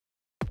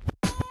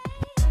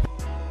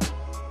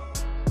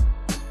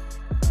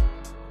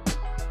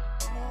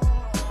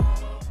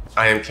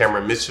I am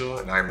Cameron Mitchell,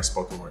 and I am a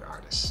spoken word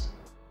artist.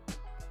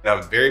 And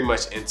I'm very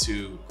much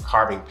into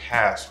carving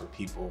paths for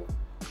people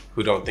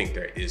who don't think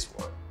there is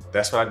one.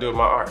 That's what I do with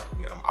my art.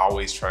 I'm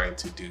always trying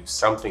to do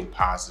something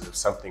positive,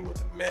 something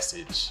with a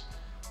message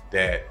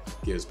that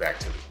gives back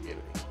to the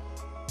community.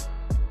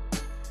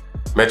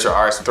 Metro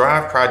Arts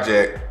Thrive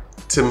Project,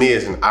 to me,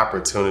 is an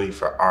opportunity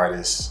for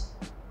artists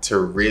to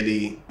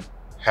really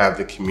have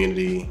the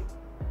community,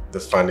 the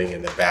funding,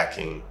 and the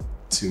backing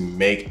to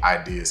make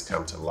ideas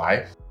come to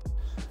life.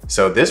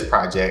 So this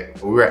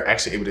project, we were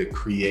actually able to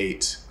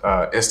create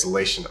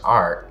installation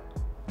art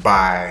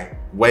by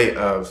way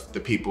of the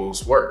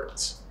people's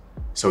words.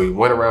 So we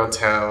went around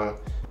town,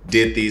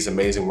 did these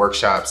amazing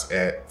workshops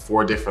at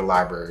 4 different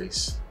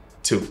libraries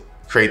to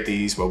create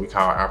these, what we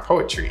call our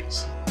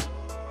PoeTREEs.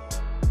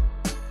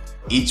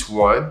 Each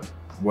one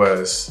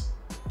was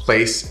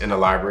placed in a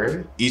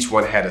library. Each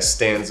one had a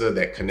stanza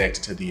that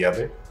connected to the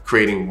other,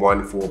 creating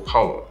one full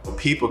poem.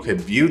 People could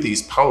view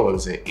these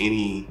poems in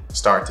any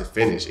start to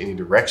finish, any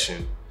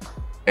direction.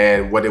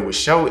 And what it would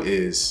show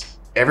is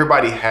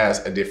everybody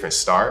has a different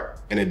start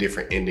and a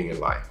different ending in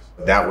life.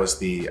 That was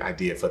the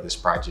idea for this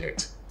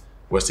project,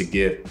 was to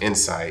give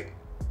insight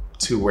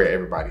to where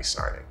everybody's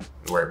starting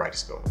and where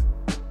everybody's going.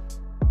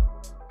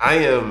 I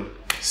am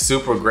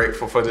super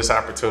grateful for this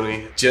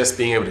opportunity. Just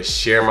being able to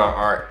share my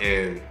art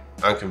in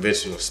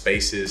unconventional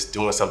spaces,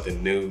 doing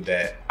something new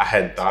that I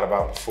hadn't thought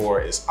about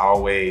before is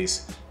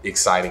always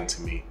exciting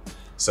to me.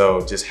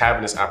 So just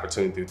having this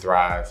opportunity through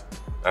Thrive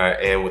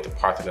and with the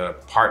Parthenon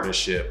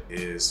partnership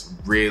is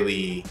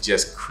really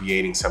just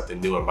creating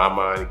something new in my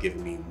mind,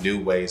 giving me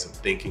new ways of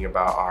thinking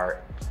about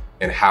art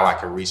and how I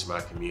can reach my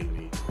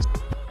community.